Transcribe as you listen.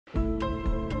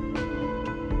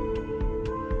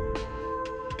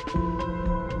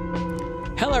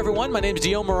everyone. My name is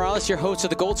Dio Morales, your host of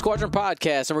the Gold Squadron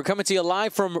podcast, and we're coming to you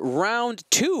live from round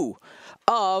 2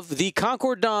 of the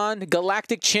Concord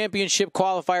Galactic Championship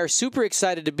qualifier. Super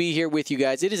excited to be here with you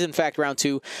guys. It is, in fact, round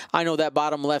 2. I know that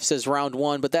bottom left says round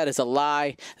 1, but that is a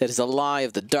lie. That is a lie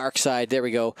of the dark side. There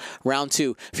we go. Round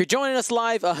 2. If you're joining us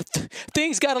live,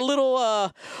 things got a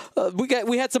little,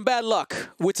 we had some bad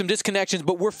luck with some disconnections,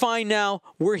 but we're fine now.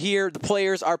 We're here. The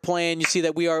players are playing. You see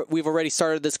that we've already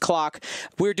started this clock.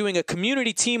 We're doing a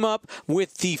community team up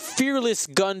with the Fearless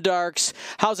Gundarks.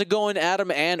 How's it going, Adam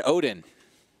and Odin?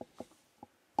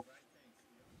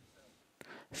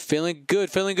 Feeling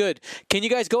good, feeling good. Can you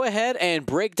guys go ahead and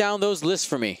break down those lists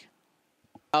for me?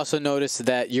 I also noticed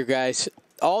that you guys,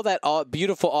 all that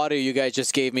beautiful audio you guys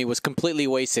just gave me was completely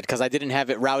wasted because I didn't have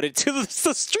it routed to the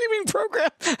streaming program.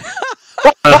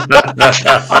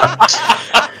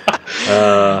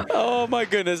 Oh my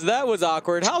goodness, that was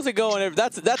awkward. How's it going?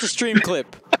 That's a stream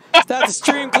clip. That's a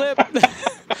stream clip.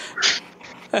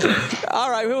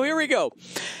 All right, well, here we go.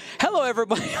 Hello,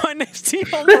 everybody. My name's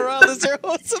Timo Morales, your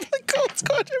host of the Gold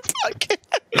Squadron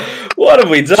podcast. What have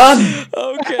we done?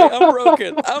 Okay, I'm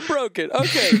broken.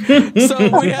 Okay,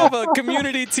 so we have a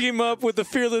community team up with the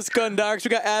Fearless Gundarks. We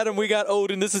got Adam, we got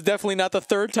Odin. This is definitely not the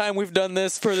third time we've done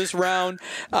this for this round.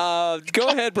 Go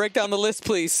ahead, break down the list,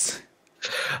 please.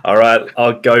 All right,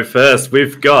 I'll go first.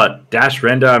 We've got Dash,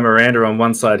 Render, and Miranda on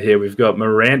one side here. We've got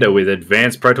Miranda with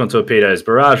advanced proton torpedoes,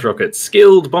 barrage rockets,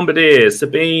 skilled bombardiers,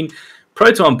 Sabine,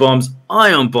 proton bombs,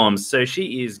 ion bombs. So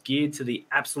she is geared to the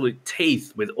absolute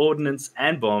teeth with ordnance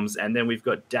and bombs. And then we've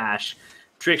got Dash,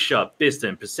 trick shot,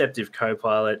 piston, perceptive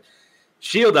co-pilot,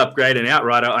 shield upgrade, and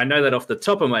outrider. I know that off the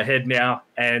top of my head now.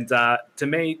 And to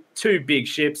me, 2 big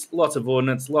ships, lots of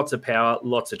ordnance, lots of power,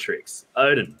 lots of tricks.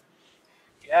 Odin.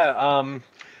 Yeah,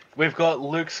 we've got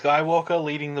Luke Skywalker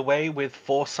leading the way with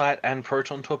Foresight and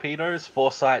proton torpedoes.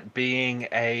 Foresight being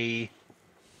a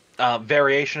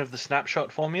variation of the snapshot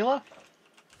formula.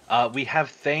 We have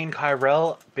Thane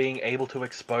Kyrell being able to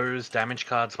expose damage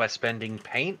cards by spending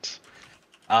paint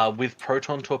with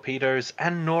proton torpedoes,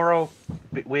 and Nora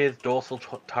with dorsal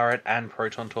turret and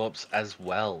proton torps as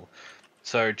well.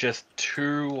 So just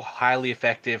 2 highly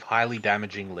effective, highly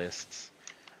damaging lists.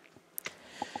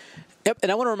 Yep,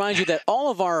 and I want to remind you that all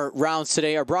of our rounds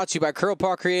today are brought to you by Curl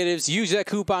Park Creatives. Use that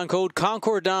coupon code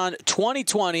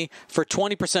CONCORDON2020 for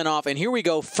 20% off. And here we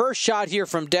go. First shot here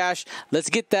from Dash.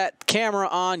 Let's get that camera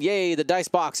on. Yay, the dice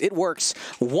box. It works.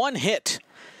 1 hit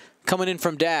coming in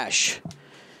from Dash.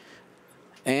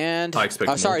 And,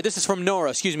 sorry, this is from Nora,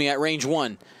 excuse me, at range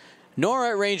 1. Nora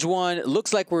at range 1.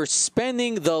 Looks like we're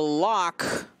spending the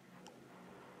lock.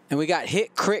 And we got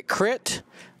hit, crit, crit.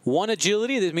 1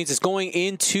 agility. That means it's going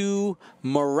into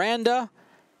Miranda.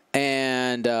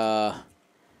 And there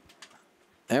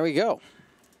we go.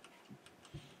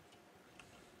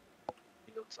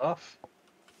 He looks off.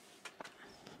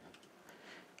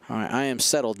 All right, I am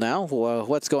settled now.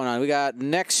 What's going on? We got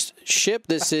next ship.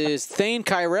 This is Thane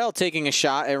Kyrell taking a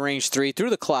shot at range 3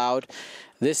 through the cloud.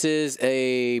 This is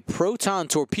a proton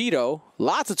torpedo.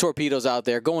 Lots of torpedoes out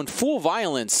there going full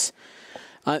violence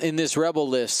in this rebel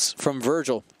list from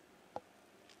Virgil.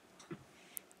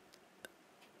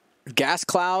 Gas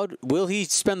cloud, will he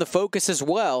spend the focus as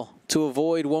well to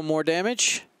avoid 1 more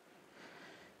damage?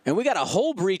 And we got a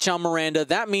hull breach on Miranda.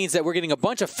 That means that we're getting a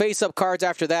bunch of face-up cards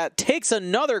after that. Takes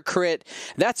another crit.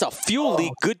 That's a fuel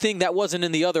leak. Good thing that wasn't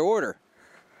in the other order.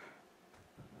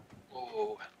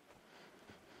 Oh.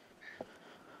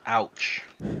 Ouch.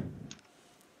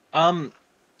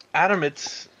 Adam,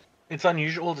 it's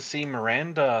unusual to see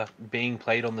Miranda being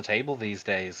played on the table these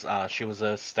days. She was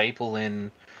a staple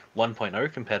in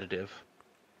 1.0 competitive.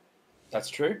 That's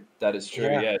true. That is true.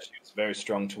 Yeah, she was very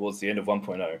strong towards the end of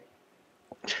 1.0.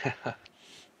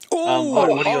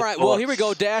 All right. Well, here we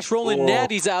go. Dash rolling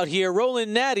natties out here. Rolling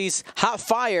natties. Hot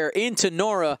fire into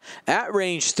Nora at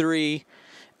range 3.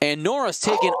 And Nora's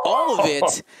taking all of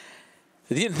it.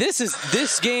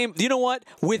 This game, you know what?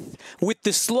 With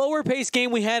the slower pace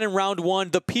game we had in round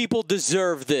 1, the people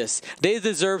deserve this. They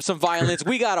deserve some violence.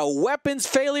 We got a weapons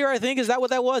failure, I think. Is that what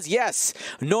that was? Yes.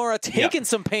 Nora taking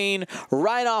some pain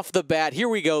right off the bat. Here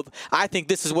we go. I think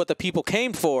this is what the people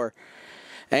came for.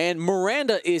 And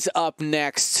Miranda is up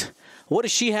next. What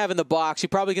does she have in the box? She's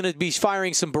probably going to be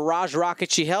firing some barrage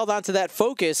rockets. She held onto that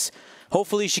focus.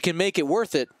 Hopefully she can make it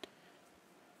worth it.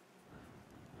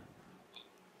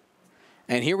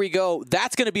 And here we go.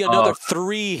 That's going to be another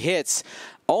 3 hits.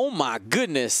 Oh, my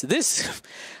goodness. This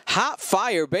hot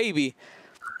fire, baby.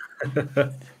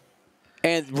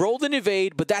 And rolled an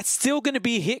evade, but that's still going to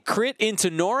be hit crit into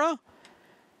Nora.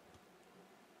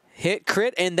 Hit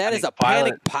crit, and that is a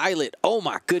Panic Pilot. Oh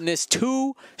my goodness,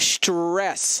 2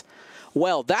 stress.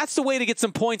 Well, that's the way to get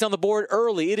some points on the board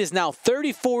early. It is now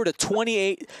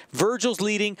 34-28. Virgil's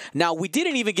leading. Now, we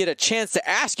didn't even get a chance to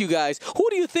ask you guys, who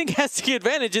do you think has the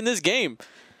advantage in this game?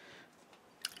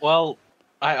 Well,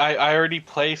 I already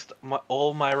placed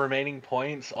all my remaining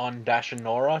points on Dash and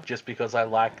Nora just because I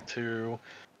like to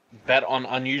bet on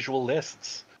unusual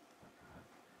lists.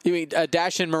 You mean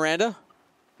Dash and Miranda?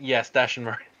 Yes, Dash and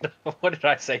Miranda. What did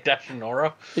I say? Dash and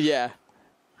Nora? Yeah.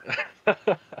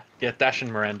 Yeah, Dash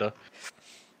and Miranda.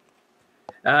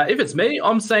 If it's me,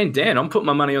 I'm saying Dan. I'm putting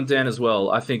my money on Dan as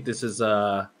well. I think this is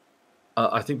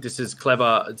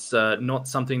clever. It's not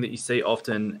something that you see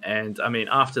often. And I mean,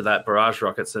 after that barrage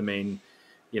rockets, I mean,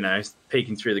 you know,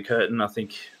 peeking through the curtain, I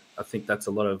think that's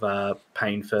a lot of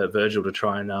pain for Virgil to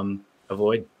try and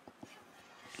avoid.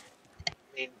 I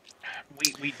mean,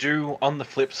 we do. On the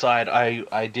flip side,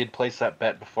 I did place that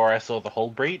bet before I saw the hull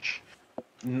breach.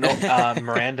 No,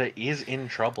 Miranda is in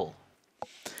trouble.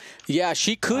 Yeah,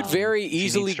 she could very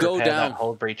easily go down. That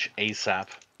hull breach ASAP.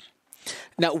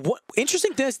 Now, what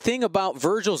interesting thing about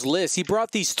Virgil's list, he brought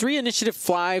these 3 initiative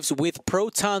 5s with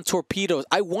proton torpedoes.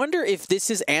 I wonder if this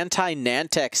is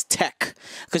anti-Nantex tech.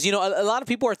 Because, you know, a lot of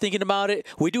people are thinking about it.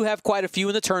 We do have quite a few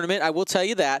in the tournament. I will tell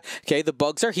you that. Okay, the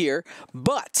bugs are here.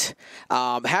 But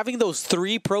having those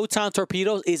 3 proton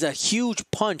torpedoes is a huge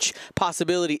punch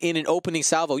possibility in an opening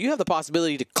salvo. You have the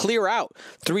possibility to clear out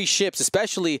 3 ships,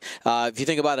 especially if you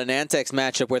think about a Nantex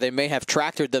matchup where they may have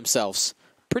tractored themselves.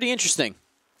 Pretty interesting.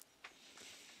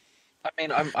 I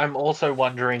mean, I'm also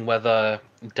wondering whether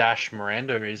Dash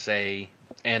Miranda is a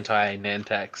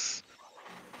anti-Nantex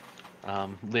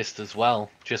list as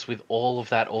well, just with all of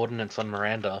that ordnance on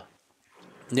Miranda.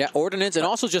 Yeah, ordnance, and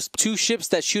also just 2 ships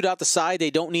that shoot out the side.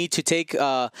 They don't need to take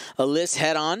a list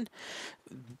head-on.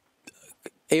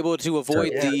 Able to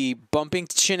avoid the bumping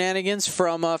shenanigans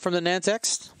from the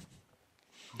Nantex.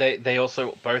 They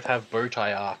also both have bow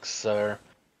tie arcs, so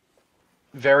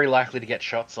very likely to get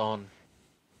shots on.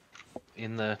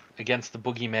 Against the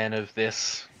boogeyman of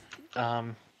this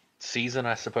season,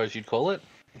 I suppose you'd call it.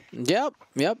 Yep.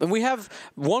 And we have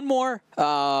one more.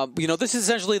 You know, this is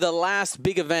essentially the last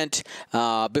big event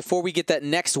before we get that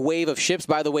next wave of ships.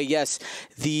 By the way, yes,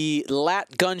 the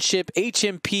LAT gunship,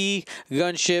 HMP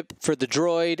gunship for the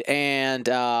droid, and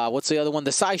what's the other one?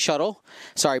 The Psi shuttle.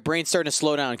 Sorry, brain's starting to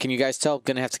slow down. Can you guys tell?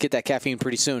 Gonna have to get that caffeine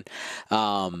pretty soon.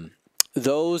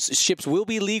 Those ships will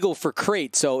be legal for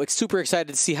crate, so it's super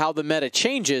excited to see how the meta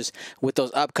changes with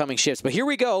those upcoming ships. But here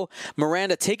we go.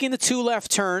 Miranda taking the 2 left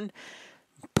turn.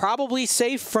 Probably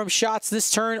safe from shots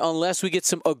this turn unless we get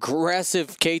some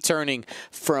aggressive K-turning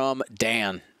from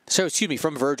Dan. So, excuse me,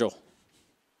 from Virgil.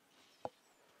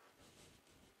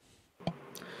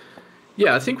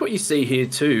 Yeah, I think what you see here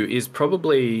too is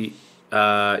probably,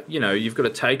 you know, you've got to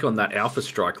take on that Alpha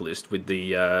Strike list with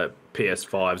the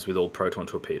PS5s with all proton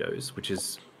torpedoes, which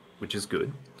is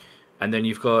good. And then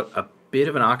you've got a bit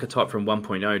of an archetype from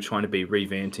 1.0 trying to be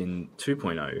revamped in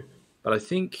 2.0. But I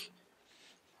think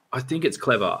it's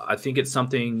clever. I think it's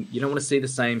something you don't want to see the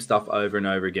same stuff over and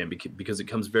over again because it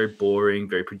becomes very boring,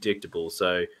 very predictable.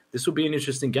 So this will be an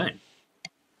interesting game.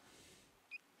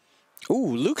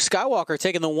 Ooh, Luke Skywalker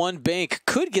taking the 1 bank.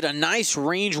 Could get a nice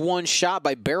range 1 shot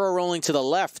by barrel rolling to the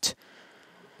left.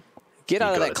 Get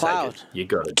out of that cloud. You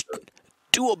got it.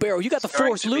 Dual barrel. You got the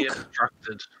Force, Luke.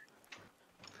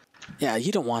 Yeah,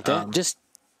 you don't want that.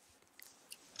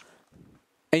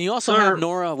 And you also have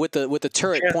Nora with the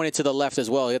turret pointed to the left as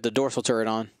well. You have the dorsal turret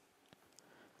on.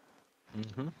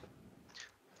 Mm-hmm.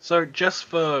 So just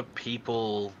for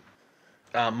people,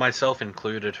 myself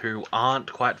included, who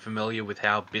aren't quite familiar with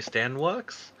how Bistan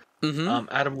works,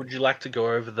 Adam, would you like to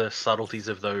go over the subtleties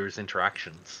of those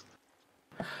interactions?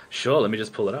 Sure. Let me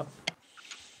just pull it up.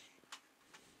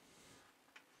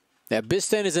 Yeah,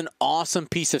 Bistan is an awesome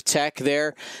piece of tech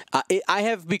there. I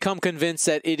have become convinced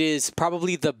that it is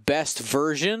probably the best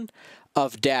version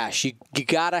of Dash. You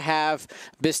gotta have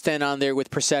Bistan on there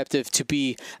with Perceptive to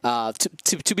be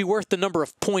to be worth the number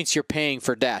of points you're paying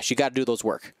for Dash. You gotta do those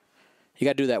work. You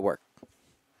gotta do that work.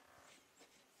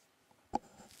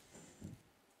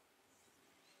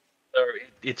 So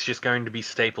it's just going to be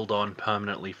stapled on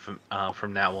permanently from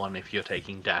now on if you're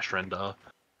taking Dash Render.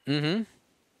 Mm-hmm.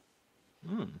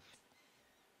 Hmm.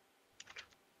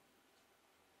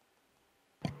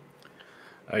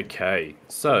 Okay,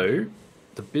 so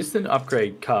the Bistan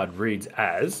upgrade card reads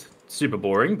as, super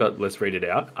boring, but let's read it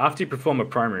out. After you perform a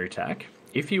primary attack,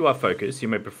 if you are focused, you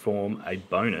may perform a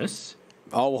bonus.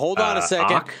 Oh, hold on a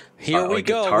second. Here we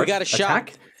go. We got a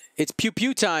shot. It's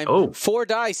pew-pew time. Oh. 4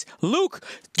 dice. Luke,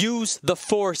 use the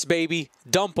force, baby.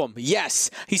 Dump him.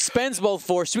 Yes. He spends both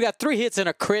force. We got 3 hits and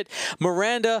a crit.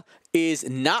 Miranda is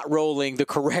not rolling the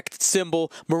correct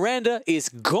symbol. Miranda is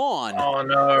gone. Oh,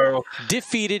 no.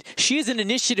 Defeated. She is in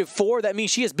initiative 4. That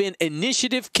means she has been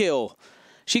initiative kill.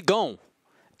 She gone.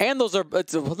 And those are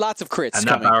lots of crits and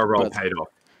coming. that barrel roll paid off.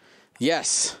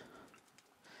 Yes.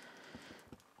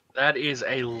 That is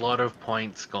a lot of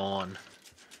points gone.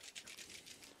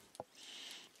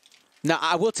 Now,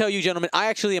 I will tell you, gentlemen, I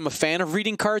actually am a fan of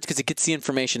reading cards because it gets the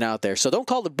information out there. So don't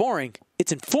call it boring.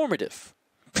 It's informative.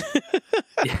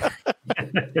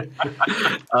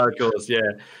 Of course, yeah.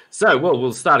 So, well,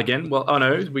 we'll start again. Well, oh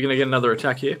no, we're going to get another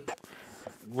attack here.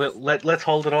 Let's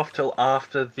hold it off till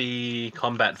after the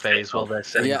combat phase while they're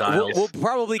setting dials. We'll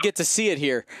probably get to see it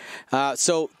here.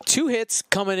 So 2 hits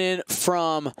coming in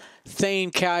from Thane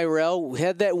Kyrell.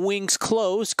 Had that wings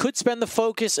closed. Could spend the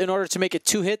focus in order to make it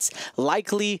 2 hits.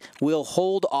 Likely will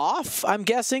hold off, I'm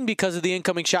guessing, because of the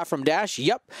incoming shot from Dash.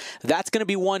 Yep, that's going to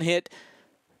be 1 hit.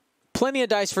 Plenty of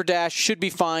dice for Dash. Should be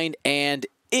fine and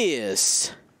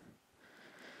is...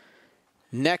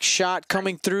 Next shot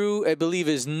coming through, I believe,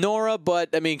 is Nora, but,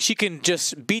 I mean, she can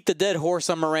just beat the dead horse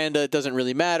on Miranda. It doesn't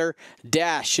really matter.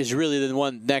 Dash is really the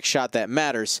one next shot that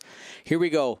matters. Here we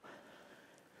go.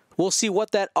 We'll see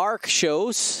what that arc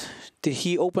shows. Did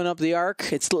he open up the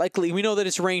arc? It's likely. We know that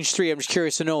it's range 3. I'm just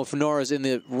curious to know if Nora's in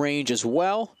the range as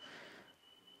well.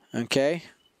 Okay.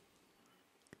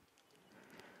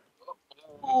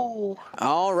 Ooh.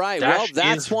 All right. Dash well,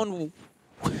 that's one...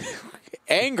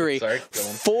 Angry. Sorry,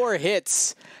 4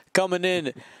 hits coming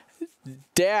in.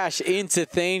 Dash into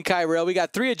Thane Kyrell. We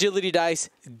got 3 agility dice.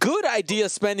 Good idea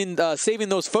saving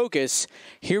those focus.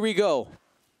 Here we go.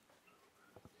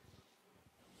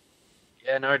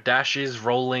 Yeah, no, Dash is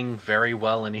rolling very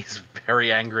well, and he's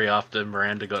very angry after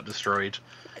Miranda got destroyed.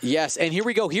 Yes, and here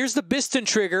we go. Here's the Biston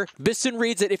trigger. Biston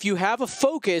reads that if you have a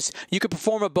focus, you can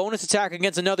perform a bonus attack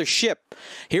against another ship.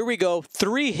 Here we go.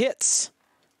 3 hits.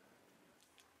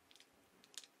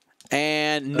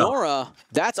 And Nora,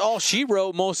 that's all she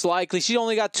wrote, most likely. She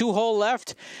only got 2 hull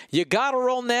left. You got to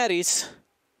roll natties.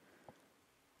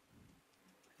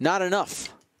 Not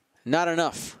enough. Not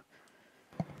enough.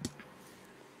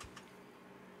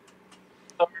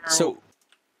 So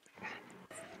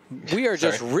we are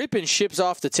just ripping ships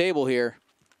off the table here.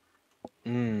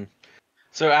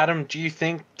 So, Adam, do you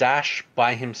think Dash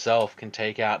by himself can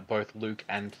take out both Luke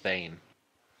and Thane?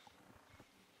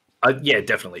 Yeah,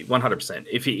 definitely, 100%.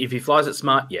 If he flies it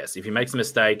smart, yes. If he makes a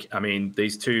mistake, I mean,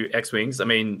 these 2 X-Wings, I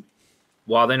mean,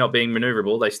 while they're not being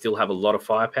maneuverable, they still have a lot of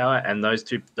firepower. And those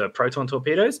 2, the proton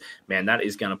torpedoes, man, that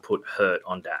is going to put hurt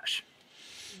on Dash.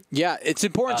 Yeah, it's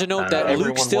important to note that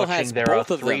Luke still has both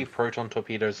of them. There are 3 proton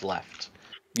torpedoes left.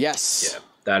 Yes.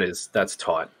 Yeah, that's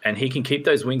tight. And he can keep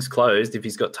those wings closed if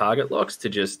he's got target locks to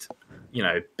just,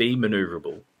 be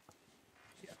maneuverable.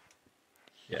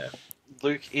 Yeah.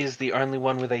 Luke is the only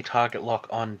one with a target lock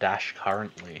on Dash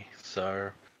currently. So,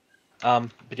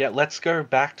 but yeah, let's go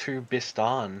back to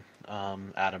Bistan,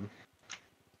 Adam.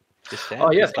 Bistan,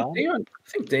 oh yeah, I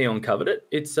think Dion covered it.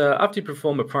 It's after you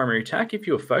perform a primary attack, if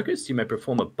you are focused, you may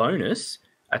perform a bonus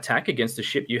attack against a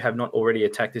ship you have not already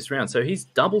attacked this round. So he's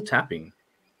double tapping.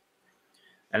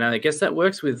 And I guess that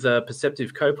works with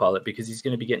Perceptive Copilot because he's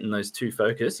going to be getting those 2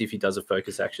 focus if he does a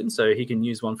focus action. So he can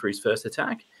use one for his first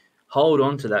attack, hold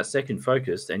on to that second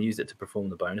focus, and use it to perform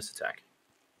the bonus attack.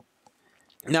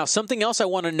 Now, something else I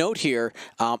want to note here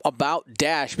about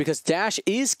Dash, because Dash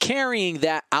is carrying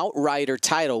that Outrider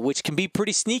title, which can be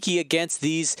pretty sneaky against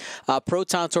these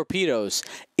proton torpedoes.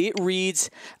 It reads,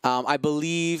 I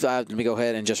believe, let me go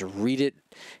ahead and just read it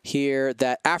here,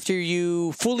 that after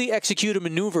you fully execute a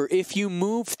maneuver, if you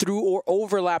move through or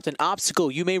overlapped an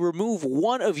obstacle, you may remove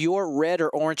one of your red or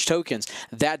orange tokens.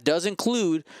 That does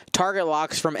include target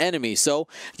locks from enemies. So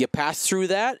you pass through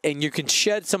that and you can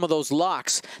shed some of those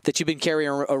locks that you've been carrying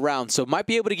around. So might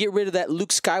be able to get rid of that Luke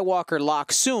Skywalker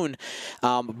lock soon,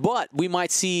 but we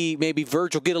might see maybe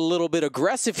Virgil get a little bit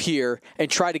aggressive here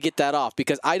and try to get that off,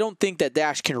 because I don't think that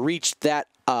Dash can reach that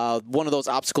one of those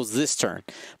obstacles this turn.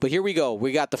 But here we go.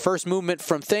 We got the first movement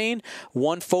from Thane.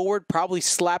 1 forward, probably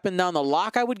slapping down the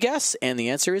lock, I would guess. And the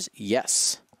answer is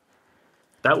yes.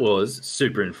 That was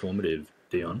super informative,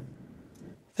 Dion.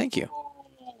 Thank you.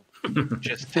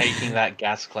 Just taking that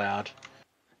gas cloud.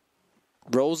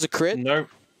 Rolls a crit.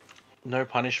 No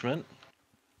punishment.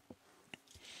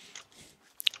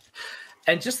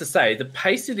 And just to say, the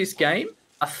pace of this game,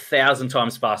 1,000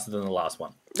 times faster than the last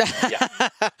one. Yeah.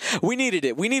 We needed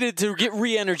it. We needed to get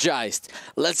re-energized.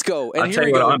 Let's go. And here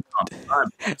we go.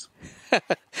 I'm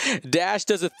Dash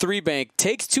does a 3 bank,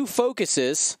 takes 2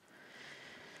 focuses,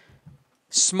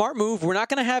 Smart move. We're not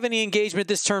going to have any engagement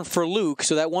this turn for Luke,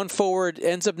 so that one forward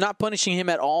ends up not punishing him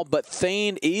at all, but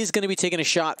Thane is going to be taking a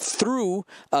shot through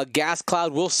a gas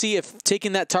cloud. We'll see if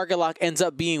taking that target lock ends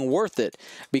up being worth it,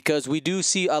 because we do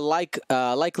see a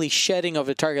likely shedding of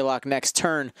the target lock next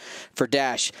turn for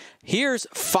Dash. Here's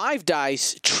 5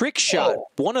 dice, trick shot,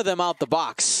 one of them out the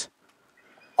box.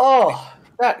 Oh,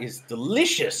 that is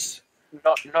delicious.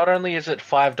 Not only is it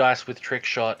 5 dice with trick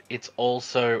shot, it's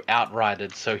also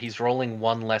outrighted, so he's rolling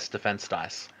 1 less defense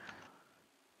dice.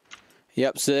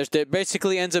 Yep, so there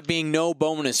basically ends up being no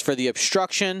bonus for the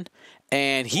obstruction,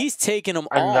 and he's taking them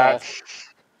all.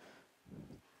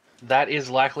 That is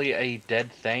likely a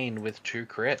dead Thane with 2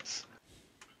 crits.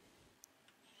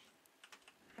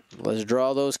 Let's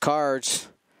draw those cards.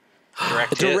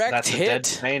 Direct hit. hit. Dead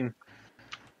Thane.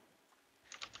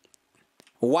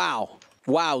 Wow.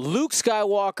 Wow, Luke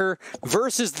Skywalker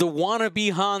versus the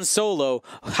wannabe Han Solo.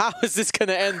 How is this going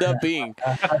to end up being?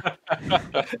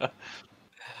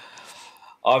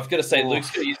 I've got to say, Luke's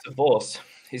got to use the Force.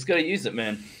 He's got to use it,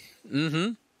 man.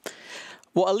 Mm-hmm.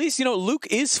 Well, at least, you know, Luke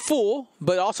is full,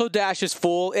 but also Dash is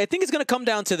full. I think it's going to come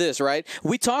down to this, right?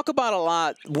 We talk about a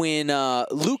lot when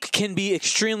Luke can be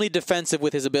extremely defensive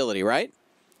with his ability, right?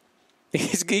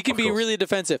 He can be really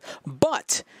defensive.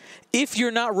 But if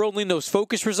you're not rolling those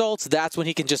focus results, that's when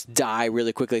he can just die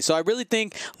really quickly. So I really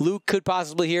think Luke could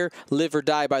possibly here live or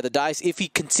die by the dice. If he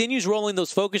continues rolling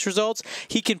those focus results,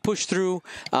 he can push through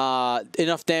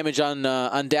enough damage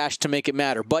on Dash to make it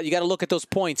matter. But you got to look at those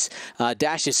points.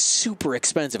 Dash is super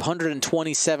expensive,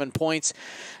 127 points.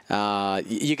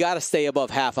 You got to stay above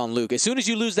half on Luke. As soon as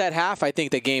you lose that half, I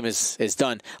think the game is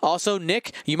done. Also,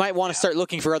 Nick, you might want to start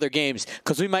looking for other games,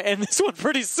 because we might end this one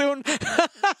pretty soon.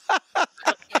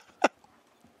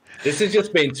 This has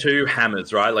just been 2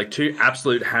 hammers, right? Like 2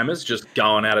 absolute hammers just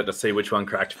going at it to see which one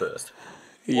cracked first.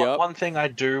 Yep. One thing I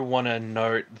do want to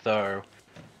note, though,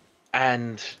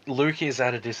 and Luke is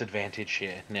at a disadvantage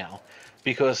here now,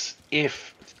 because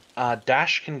if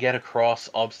Dash can get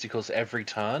across obstacles every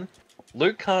turn,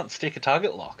 Luke can't stick a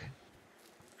target lock.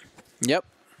 Yep.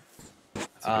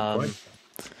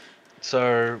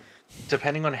 So,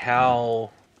 depending on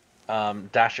how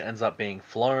Dash ends up being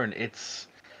flown, it's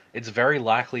very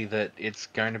likely that it's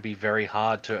going to be very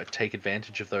hard to take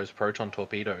advantage of those proton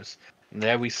torpedoes. And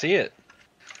there we see it.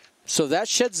 So that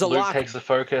sheds the Luke lock. takes the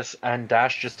focus, and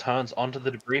Dash just turns onto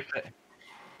the debris.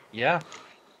 Yeah.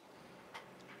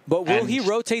 But will he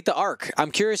rotate the arc?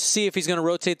 I'm curious to see if he's going to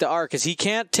rotate the arc, because he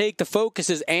can't take the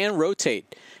focuses and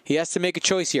rotate. He has to make a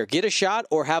choice here. Get a shot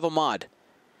or have a mod.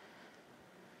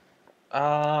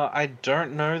 I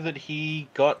don't know that he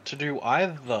got to do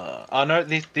either. Oh, no,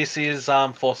 this is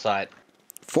Foresight.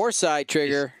 Foresight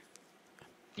trigger.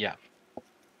 Yeah.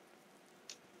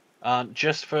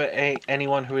 Just for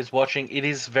anyone who is watching, it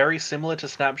is very similar to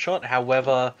Snapshot.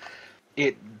 However,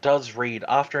 it does read,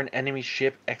 after an enemy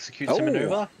ship executes a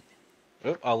maneuver.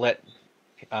 Oh, I'll let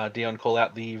Dion call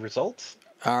out the results.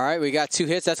 All right, we got 2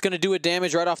 hits. That's going to do a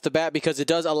damage right off the bat, because it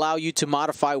does allow you to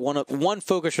modify one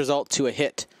focus result to a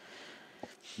hit.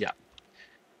 Yeah.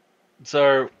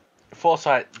 So,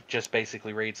 Foresight just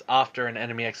basically reads, after an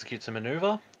enemy executes a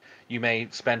maneuver, you may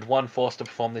spend 1 force to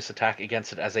perform this attack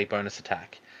against it as a bonus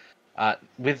attack.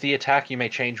 With the attack, you may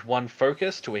change 1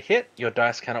 focus to a hit. Your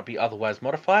dice cannot be otherwise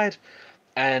modified,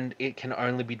 and it can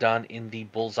only be done in the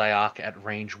bullseye arc at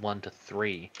range 1 to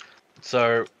 3.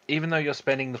 So, even though you're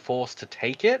spending the force to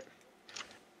take it,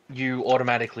 you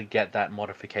automatically get that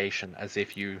modification as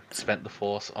if you spent the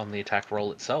force on the attack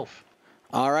roll itself.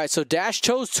 All right, so Dash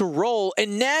chose to roll,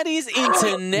 and Natty's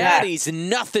into Natty's.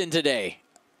 Nothing today.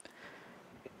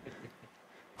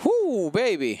 Whoo,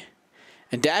 baby.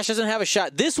 And Dash doesn't have a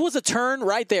shot. This was a turn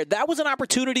right there. That was an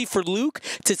opportunity for Luke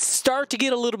to start to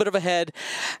get a little bit of ahead,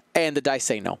 and the dice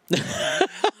say no.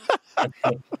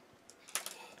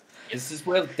 This is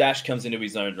where Dash comes into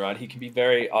his own, right? He can be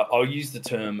very, I'll use the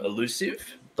term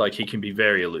elusive. Like, he can be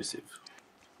very elusive.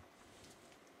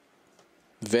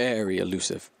 Very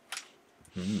elusive.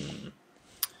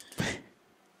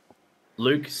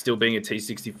 Luke still being a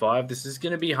T65, this is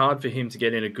going to be hard for him to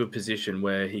get in a good position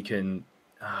where he can,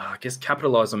 I guess,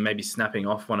 capitalize on maybe snapping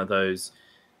off one of those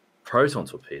proton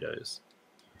torpedoes.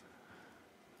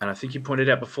 And I think you pointed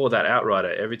out before that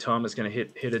outrider, every time it's going to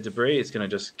hit a debris, it's going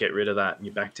to just get rid of that, and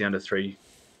you're back down to 3,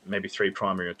 maybe 3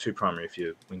 primary or 2 primary if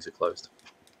your wings are closed.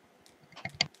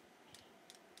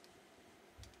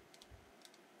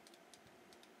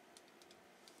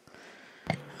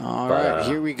 All right,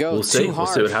 here we go. We'll see. We'll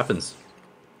see what happens.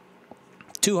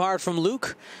 Too hard from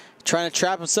Luke, trying to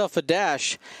trap himself a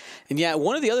Dash. And yeah,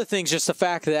 one of the other things, just the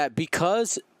fact that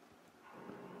because...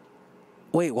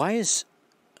 Wait, why is...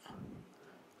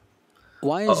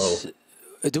 Why is...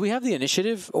 Do we have the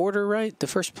initiative order right? The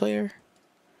first player?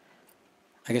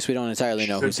 I guess we don't entirely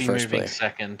know who's the first player.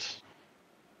 Second.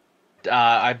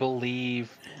 I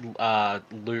believe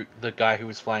Luke, the guy who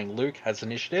was flying Luke, has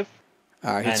initiative.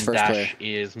 He's and first Dash player.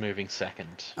 is moving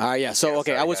second. Yeah, so,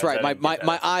 okay, I was right.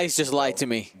 My eyes just lied to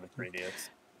me.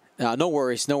 No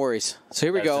worries, no worries. So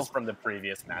here we go. Just from the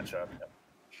previous matchup.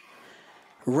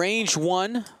 Range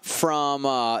 1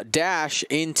 from Dash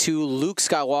into Luke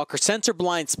Skywalker. Sensor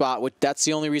blind spot, which that's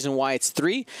the only reason why it's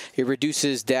 3. It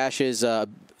reduces Dash's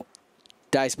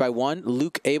dice by 1.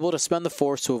 Luke able to spend the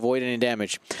Force to avoid any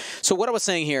damage. So what I was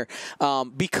saying here,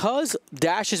 because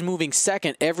Dash is moving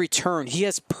second every turn, he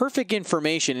has perfect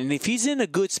information. And if he's in a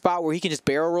good spot where he can just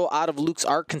barrel roll out of Luke's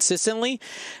arc consistently,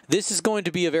 this is going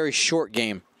to be a very short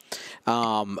game.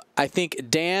 I think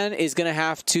Dan is going to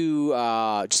have to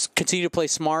just continue to play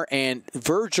smart, and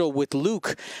Virgil with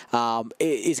Luke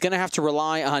is going to have to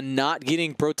rely on not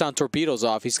getting proton torpedoes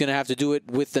off. He's going to have to do it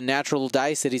with the natural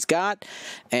dice that he's got,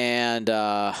 and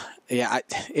yeah,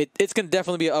 it's going to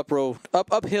definitely be an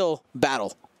uphill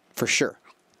battle for sure.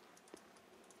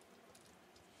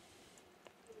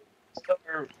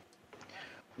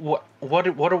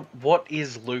 What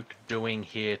is Luke doing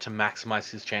here to maximize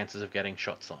his chances of getting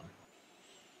shots on?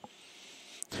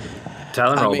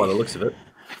 Talon roll by the looks of it.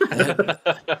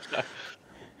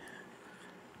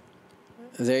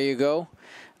 There you go.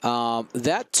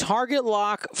 That target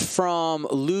lock from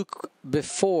Luke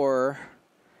before,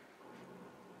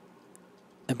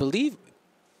 I believe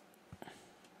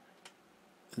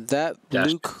that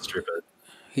Dash Luke, strip it.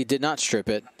 he did not strip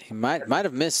it. He might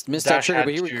have missed that trigger,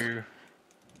 but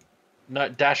No,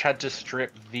 Dash had to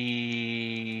strip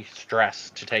the stress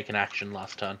to take an action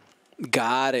last turn.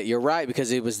 Got it. You're right,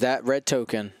 because it was that red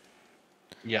token.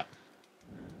 Yeah.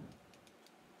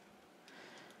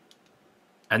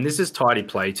 And this is tidy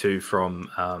play too from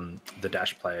the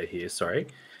Dash player here, sorry,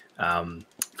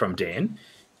 from Dan.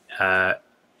 Not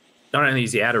only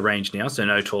is he out of range now, so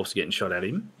no torps getting shot at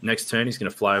him. Next turn, he's going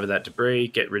to fly over that debris,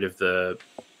 get rid of the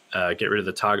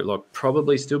target lock,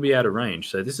 probably still be out of range.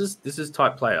 So this is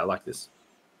tight play. I like this.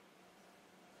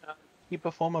 He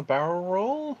perform a barrel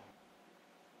roll?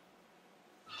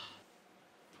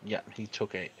 Yeah, he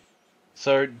took 8.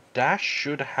 So Dash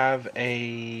should have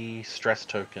a stress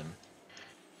token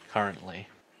currently.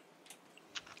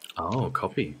 Oh,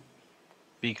 copy.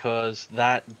 Because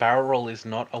that barrel roll is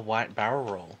not a white barrel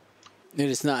roll. It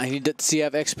is not. Does he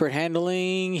have expert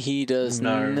handling? He does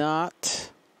not.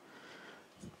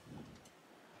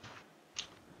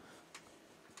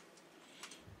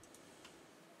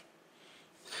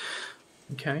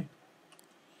 Okay.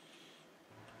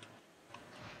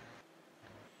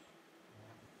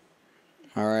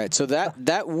 All right, so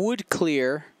that would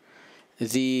clear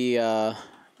the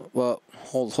well,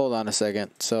 hold on a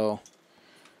second. So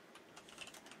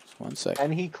 1 second.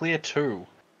 And he clear 2.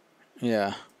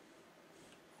 Yeah.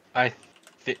 I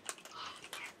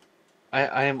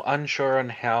am unsure on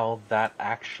how that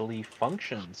actually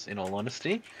functions, in all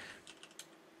honesty.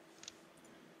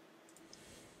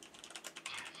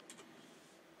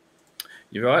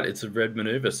 You're right, it's a red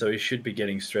maneuver, so he should be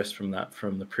getting stress from that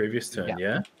from the previous turn,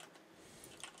 yeah?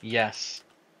 Yes.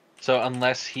 So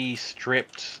unless he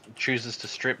chooses to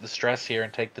strip the stress here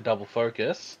and take the double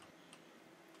focus.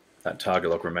 That target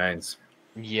lock remains.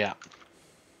 Yeah.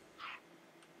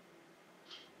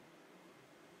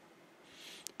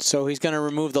 So he's going to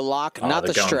remove the lock, not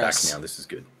the stress. Back now. This is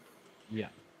good. Yeah.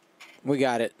 We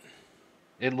got it.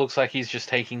 It looks like he's just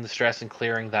taking the stress and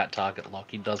clearing that target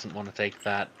lock. He doesn't want to take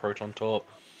that proton torp.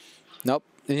 Nope.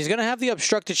 And he's going to have the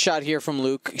obstructed shot here from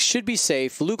Luke. He should be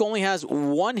safe. Luke only has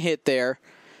 1 hit there.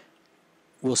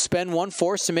 We'll spend 1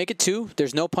 force to make it 2.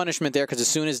 There's no punishment there because as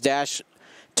soon as Dash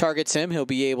targets him, he'll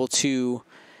be able to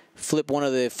flip one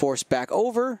of the force back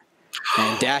over.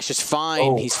 And Dash is fine.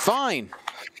 Oh. He's fine.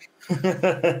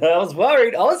 I was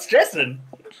worried. I was stressing.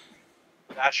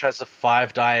 Dash has a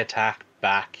 5-die attack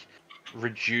back,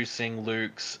 reducing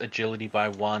Luke's agility by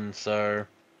 1, so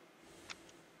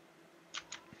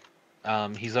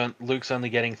Luke's only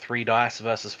getting 3 dice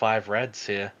versus 5 reds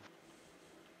here.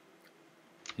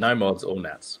 No mods, all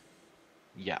nats.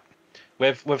 Yeah.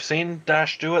 We've seen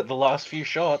Dash do it the last few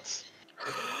shots.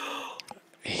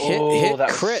 Hit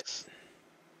that crit.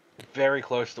 Very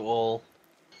close to all.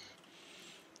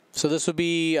 So this would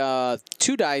be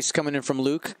 2 dice coming in from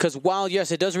Luke, because while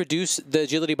yes, it does reduce the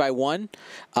agility by 1,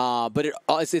 but it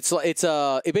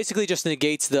basically just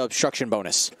negates the obstruction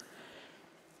bonus.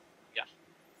 Yeah.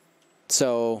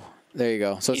 So there you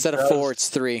go. So instead of 4, it's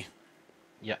 3.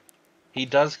 Yeah. He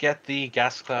does get the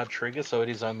gas cloud trigger, so it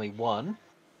is only 1.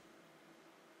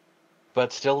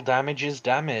 But still, damage is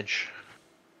damage.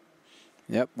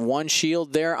 Yep, one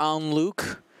shield there on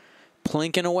Luke,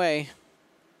 plinking away.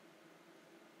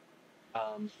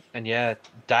 And yeah,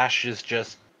 Dash is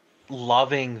just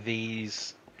loving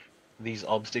these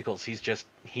obstacles.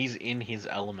 He's in his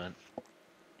element.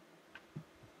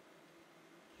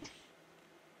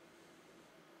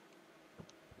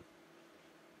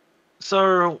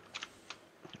 So,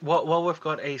 while we've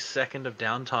got a second of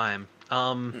downtime,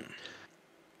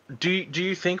 do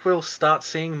you think we'll start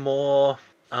seeing more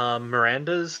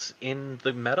Mirandas in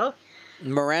the meta?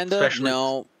 Miranda? Especially...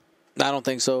 No, I don't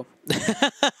think so.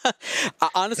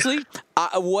 Honestly,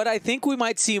 what I think we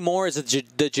might see more is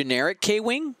the generic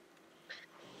K-Wing.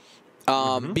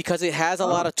 Because it has a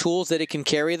lot of tools that it can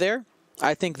carry there.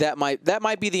 I think that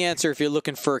might be the answer if you're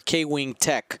looking for K-Wing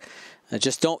tech.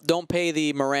 Just don't pay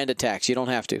the Miranda tax. You don't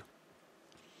have to.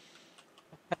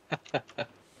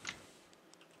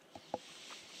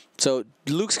 So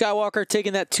Luke Skywalker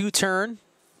taking that 2-turn,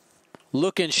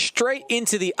 looking straight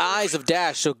into the eyes of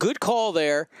Dash. So good call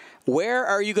there. Where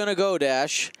are you going to go,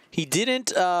 Dash? He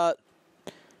didn't.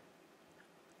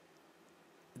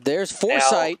 There's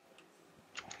foresight.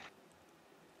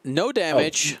 No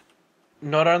damage. Oh.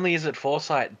 Not only is it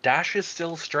foresight, Dash is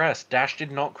still stressed. Dash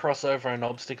did not cross over an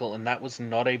obstacle, and that was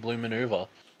not a blue maneuver.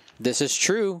 This is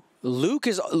true. Luke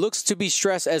looks to be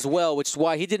stressed as well, which is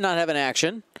why he did not have an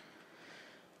action.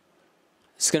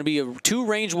 It's going to be 2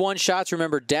 range 1 shots.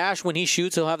 Remember, Dash, when he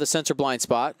shoots, he'll have the sensor blind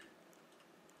spot.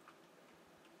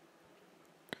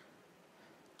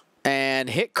 And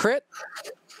hit crit.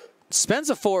 Spends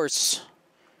a force.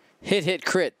 Hit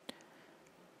crit.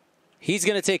 He's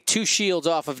going to take 2 shields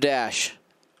off of Dash.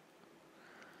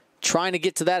 Trying to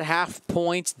get to that half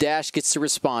point. Dash gets to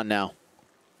respond now.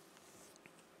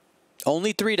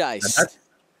 Only 3 dice.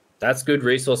 That's good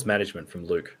resource management from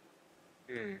Luke.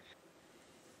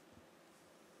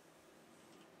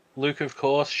 Luke, of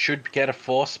course, should get a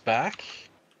force back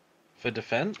for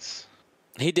defense.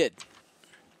 He did.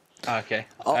 Okay.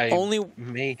 Only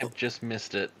may have just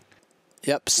missed it.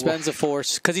 Yep, spends a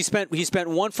force because he spent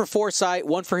 1 for foresight,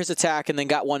 1 for his attack, and then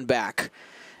got 1 back,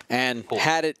 and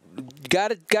got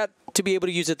to be able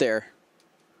to use it there.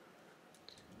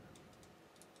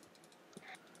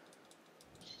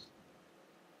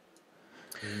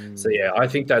 So yeah, I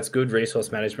think that's good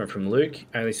resource management from Luke.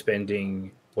 Only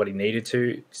spending what he needed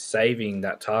to, saving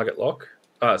that target lock.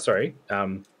 That's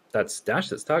Dash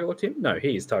that's target locked him. No,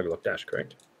 he is target locked Dash,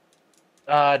 correct?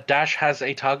 Dash has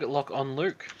a target lock on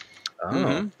Luke.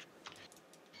 Oh.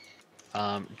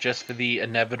 Just for the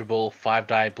inevitable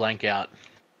 5-die blank out.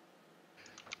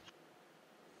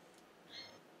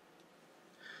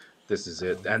 This is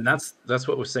it. And that's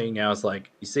what we're seeing now is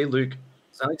like, you see Luke,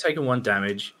 he's only taken 1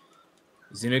 damage.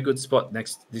 He's in a good spot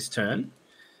this turn.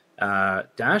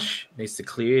 Dash needs to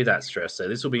clear that stress. So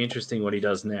this will be interesting what he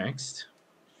does next.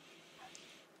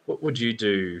 What would you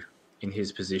do in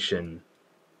his position,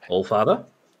 Allfather?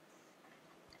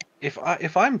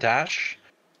 If I'm Dash,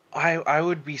 I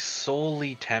would be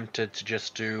sorely tempted to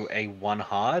just do a 1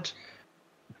 hard,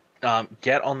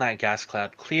 get on that gas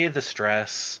cloud, clear the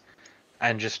stress,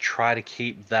 and just try to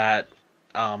keep that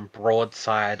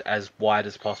broadside as wide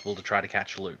as possible to try to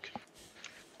catch Luke.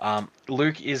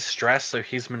 Luke is stressed, so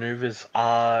his maneuvers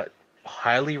are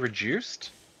highly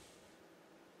reduced.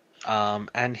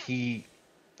 And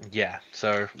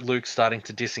so Luke's starting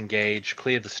to disengage,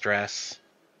 clear the stress.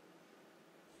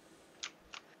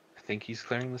 I think he's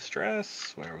clearing the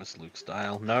stress. Where was Luke's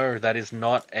dial? No, that is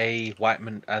not a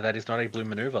that is not a blue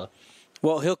maneuver.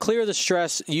 Well, he'll clear the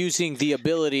stress using the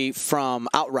ability from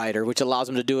Outrider, which allows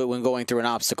him to do it when going through an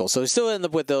obstacle. So he still end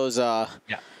up with those.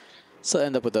 Still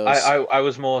end up with those. I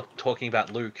was more talking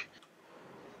about Luke.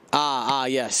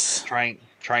 Yes. Trying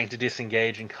to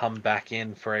disengage and come back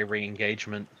in for a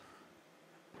re-engagement.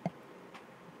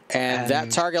 And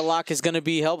that target lock is going to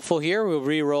be helpful here. We'll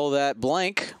re-roll that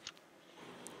blank.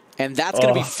 And that's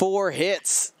going to be 4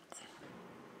 hits.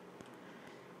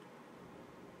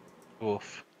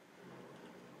 Oof.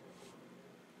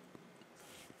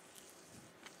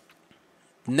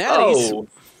 Natty's.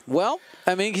 Well,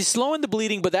 I mean, he's slowing the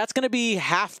bleeding, but that's going to be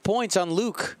half points on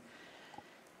Luke.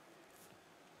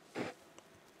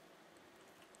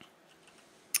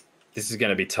 This is going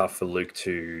to be tough for Luke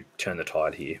to turn the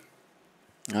tide here.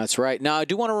 That's right. Now, I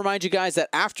do want to remind you guys that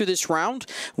after this round,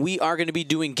 we are going to be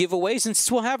doing giveaways. And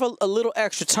since we'll have a little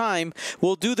extra time,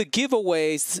 we'll do the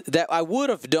giveaways that I would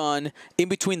have done in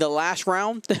between the last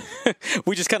round.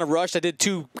 We just kind of rushed. I did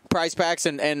 2 prize packs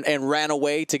and ran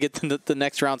away to get the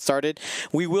next round started.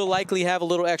 We will likely have a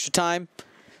little extra time.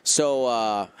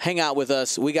 So hang out with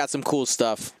us. We got some cool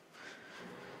stuff.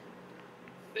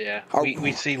 Yeah,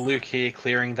 we see Luke here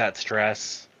clearing that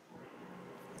stress.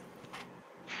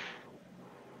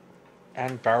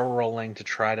 And barrel rolling to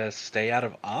try to stay out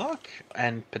of arc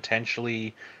and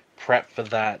potentially prep for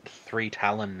that 3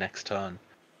 Talon next turn.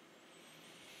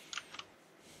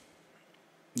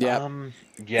 Yeah.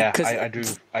 Yeah,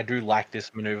 I do like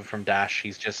this maneuver from Dash.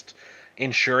 He's just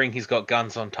ensuring he's got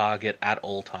guns on target at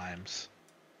all times.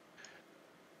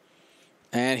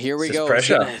 And here we It's go.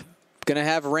 pressure. Gonna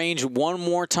have range one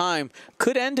more time.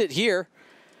 Could end it here.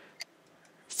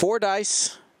 4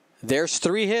 dice. There's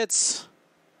 3 hits.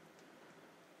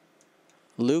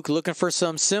 Luke looking for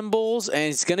some symbols, and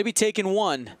he's going to be taking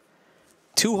 1.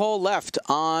 2 hole left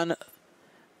on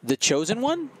the chosen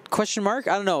one? Question mark?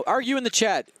 I don't know. Argue in the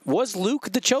chat. Was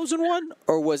Luke the chosen one,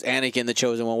 or was Anakin the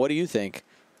chosen one? What do you think?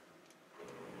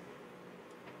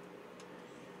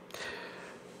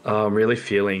 I'm really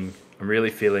feeling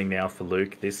now for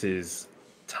Luke. This is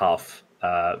tough.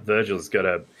 Virgil's got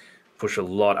to push a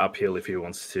lot uphill if he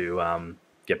wants to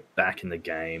get back in the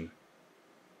game.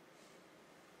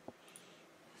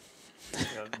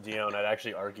 Dion, I'd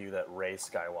actually argue that Rey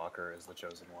Skywalker is the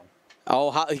chosen one.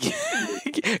 Oh,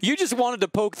 you just wanted to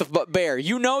poke the bear.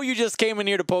 You know you just came in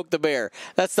here to poke the bear.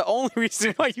 That's the only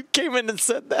reason why you came in and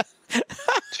said that.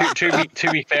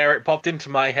 to be fair, it popped into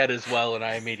my head as well, and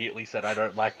I immediately said I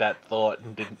don't like that thought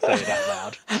and didn't say it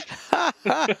out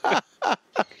loud.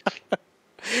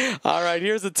 All right,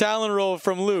 here's a Talon roll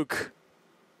from Luke.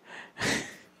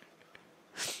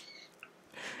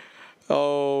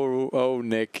 Oh,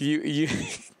 Nick,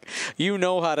 you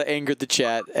know how to anger the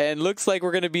chat, and looks like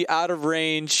we're going to be out of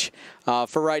range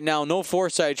for right now. No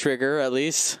foresight trigger, at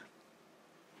least.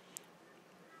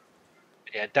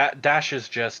 Yeah, Dash is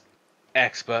just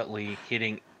expertly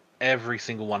hitting every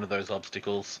single one of those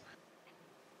obstacles.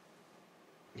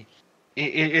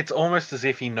 It's almost as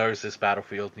if he knows this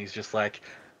battlefield, and he's just like,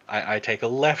 I take a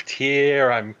left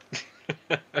here. I'm.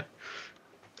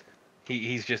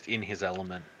 He's just in his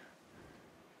element.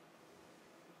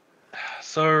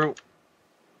 So,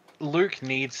 Luke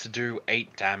needs to do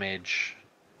 8 damage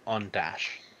on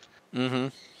Dash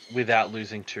without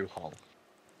losing 2 hull.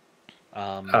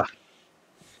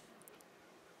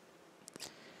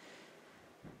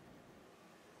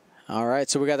 All right,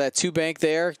 so we got that 2 bank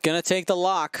there. Gonna take the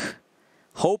lock,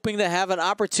 hoping to have an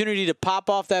opportunity to pop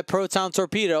off that proton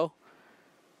torpedo.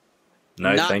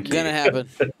 No, Not thank you. gonna happen.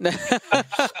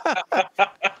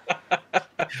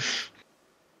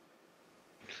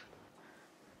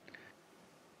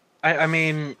 I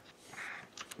mean,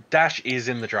 Dash is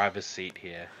in the driver's seat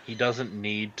here. He doesn't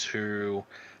need to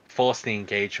force the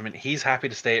engagement. He's happy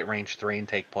to stay at range 3 and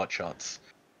take pot shots.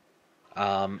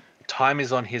 Time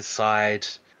is on his side.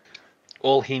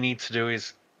 All he needs to do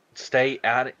is stay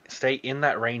in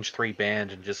that range 3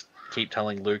 band and just keep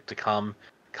telling Luke to come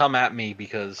at me,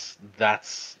 because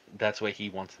that's where he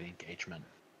wants the engagement.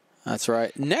 That's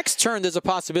right. Next turn, there's a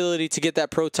possibility to get that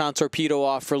proton torpedo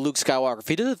off for Luke Skywalker. If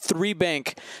he does a 3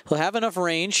 bank, he'll have enough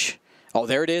range. Oh,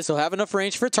 there it is. He'll have enough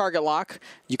range for a target lock.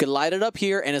 You can light it up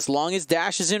here, and as long as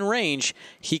Dash is in range,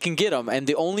 he can get him. And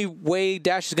the only way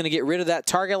Dash is going to get rid of that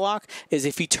target lock is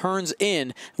if he turns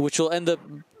in, which will end up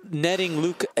netting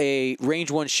Luke a range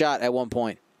 1 shot at one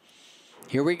point.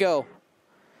 Here we go.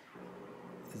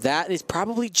 That is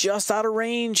probably just out of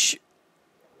range.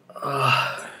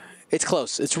 It's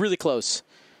close. It's really close.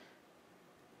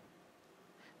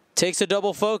 Takes a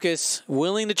double focus.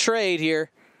 Willing to trade here.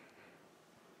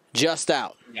 Just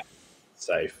out. Yeah.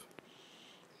 Safe.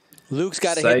 Luke's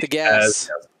got to hit the gas.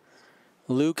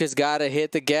 Luke has got to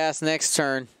hit the gas next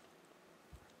turn.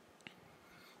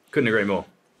 Couldn't agree more.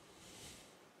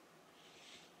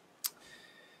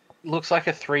 Looks like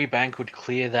a 3 bank would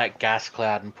clear that gas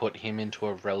cloud and put him into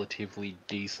a relatively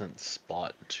decent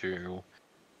spot to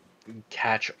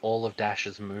catch all of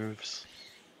Dash's moves.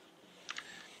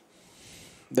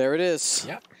 There it is.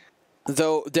 Yep.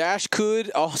 Though Dash could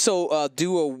also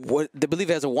do what they believe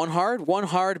has a one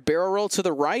hard barrel roll to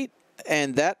the right,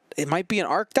 and that it might be an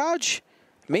arc dodge,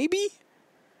 maybe.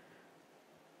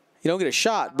 You don't get a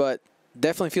shot, but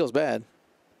definitely feels bad.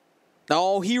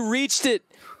 Oh, he reached it.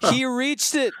 He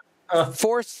reached it.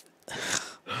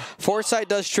 Foresight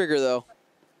does trigger though.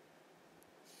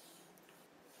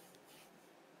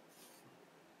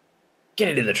 Get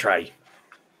it in the tray.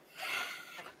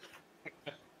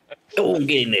 Go on,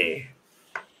 get in there.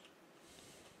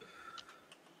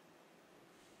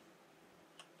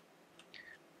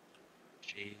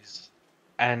 Jeez.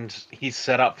 And he's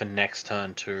set up for next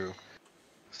turn too.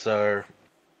 So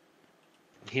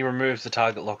he removes the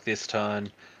target lock this turn.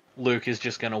 Luke is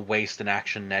just going to waste an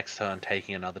action next turn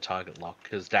taking another target lock,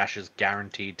 because Dash is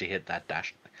guaranteed to hit that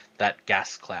that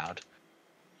gas cloud.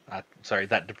 Sorry,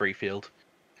 that debris field.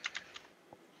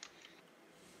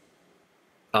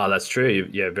 Oh, that's true.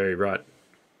 Yeah, very right.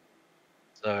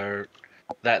 So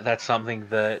that's something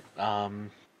that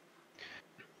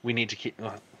we need to keep.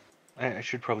 I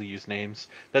should probably use names.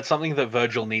 That's something that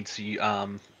Virgil needs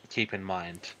to keep in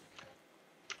mind.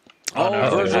 Oh, no,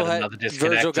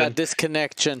 Virgil got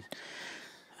disconnection.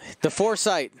 The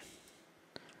foresight.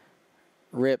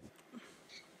 Rip.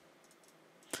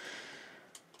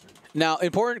 Now,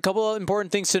 couple of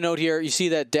important things to note here. You see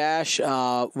that Dash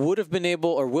would have been able,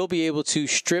 or will be able, to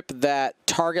strip that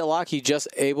target lock. He was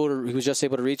just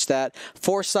able to reach that.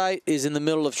 Foresight is in the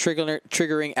middle of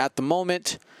triggering at the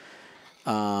moment,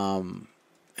 and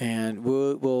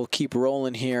we'll keep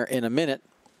rolling here in a minute.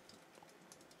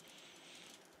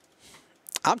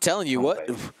 I'm telling you what.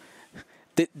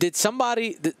 Did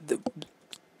somebody?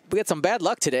 We got some bad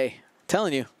luck today. I'm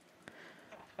telling you.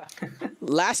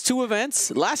 Last 2 events,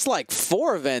 last like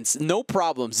 4 events, no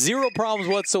problems, 0 problems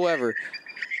whatsoever.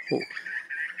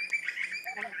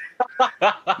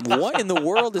 What in the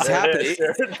world is happening?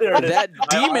 That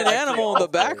demon animal in the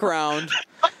background.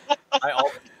 I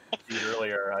also DC'd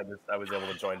earlier. I was able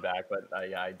to join back, but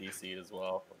yeah, I DC'd as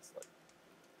well. It's like...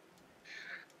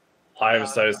 I am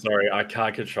so sorry. I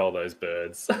can't control those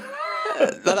birds.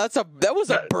 That was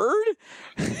a bird?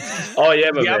 Oh yeah,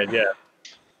 my man, yeah.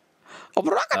 My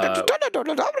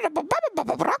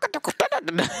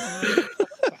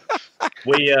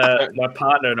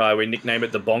partner and I, we nickname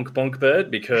it the bonk bonk bird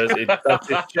because it does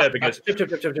this chirp. It goes chip chip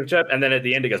chip chip chip chip, and then at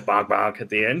the end it goes bark bark at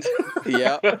the end.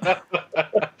 Yeah.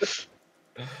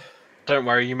 Don't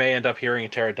worry, you may end up hearing a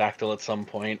pterodactyl at some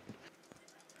point.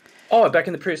 Oh, back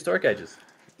in the prehistoric ages.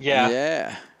 Yeah.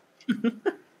 Yeah.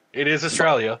 It is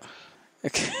Australia.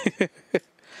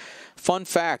 Fun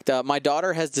fact, my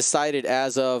daughter has decided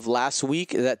as of last week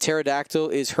that pterodactyl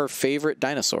is her favorite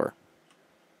dinosaur.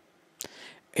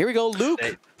 Here we go,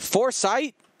 Luke.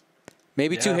 Foresight.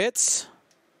 Maybe 2 hits.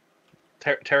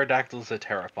 Pterodactyls are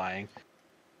terrifying.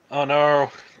 Oh,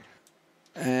 no.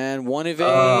 And 1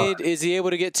 evade. Is he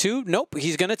able to get 2? Nope.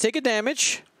 He's going to take a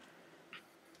damage.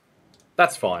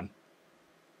 That's fine.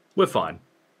 We're fine.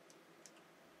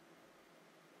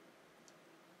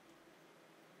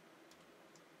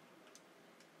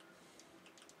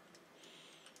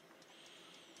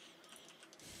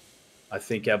 I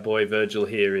think our boy Virgil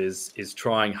here is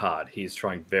trying hard. He's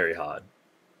trying very hard.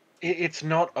 It's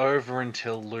not over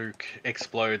until Luke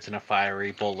explodes in a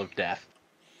fiery ball of death.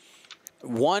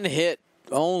 1 hit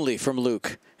only from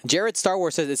Luke. Jared Star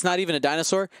Wars says it's not even a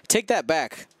dinosaur. Take that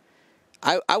back.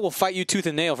 I will fight you tooth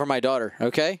and nail for my daughter.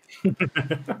 Okay.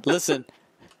 Listen,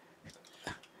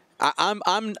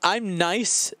 I'm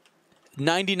nice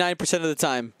 99% of the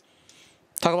time.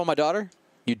 Talk about my daughter,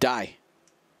 you die.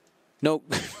 No.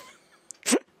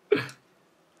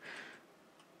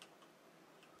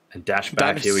 And dash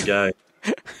back, here we go.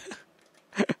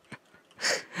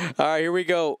 All right, here we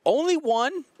go. Only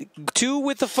 1, 2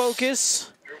 with the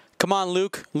focus. Come on,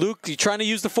 Luke. Luke, you're trying to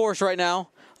use the force right now.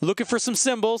 Looking for some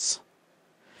symbols.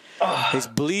 He's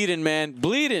bleeding, man.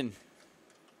 Bleeding.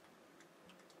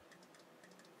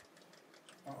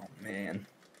 Oh, man.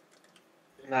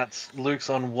 That's Luke's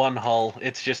on 1 hull.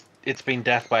 It's been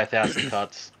death by 1,000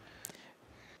 cuts.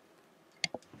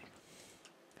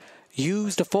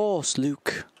 Use the force,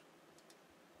 Luke.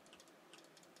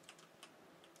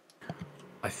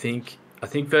 I think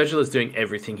Virgil is doing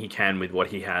everything he can with what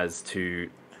he has to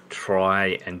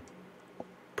try and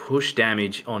push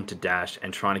damage onto Dash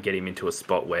and trying to get him into a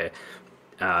spot where,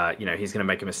 he's going to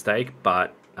make a mistake.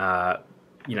 But,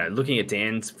 looking at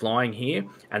Dan's flying here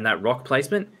and that rock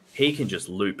placement, he can just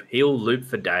loop. He'll loop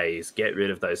for days, get rid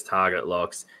of those target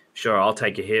locks. Sure, I'll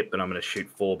take a hit, but I'm going to shoot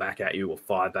 4 back at you or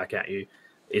 5 back at you.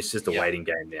 It's just a waiting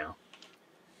game now.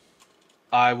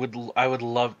 I would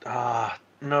love...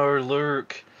 no,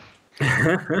 Luke.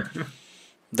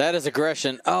 That is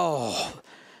aggression. Oh.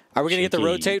 Are we going to get the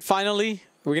rotate finally?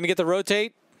 Are we going to get the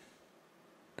rotate?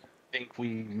 I think we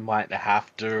might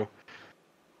have to.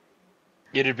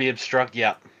 It'd be obstruct.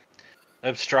 Yeah.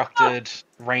 Obstructed.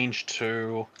 Range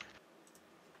 2.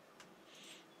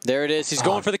 There it is. He's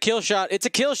going for the kill shot. It's a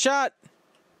kill shot.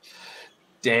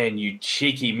 Dan, you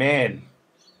cheeky man.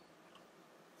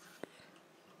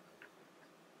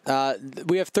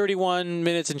 We have 31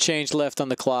 minutes and change left on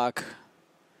the clock.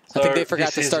 So I think they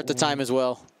forgot to start the time as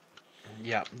well.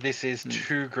 Yeah, this is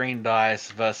 2 green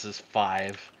dice versus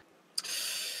 5.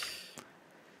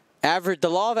 The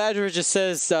law of averages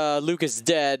says Luke is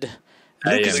dead.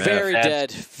 Luke is AMF. very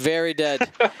dead. Very dead.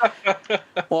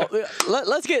 Well,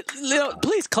 let's get,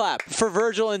 please clap for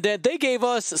Virgil and Dan. They gave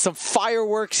us some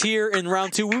fireworks here in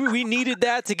round 2. We needed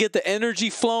that to get the energy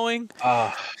flowing.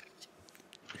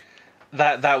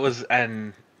 That was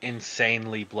an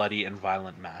insanely bloody and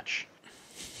violent match.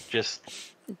 Just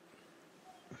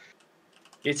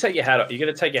You take your hat off. You got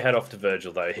to take your hat off to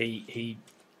Virgil though. He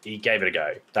gave it a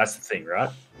go. That's the thing, right?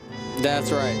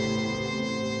 That's right.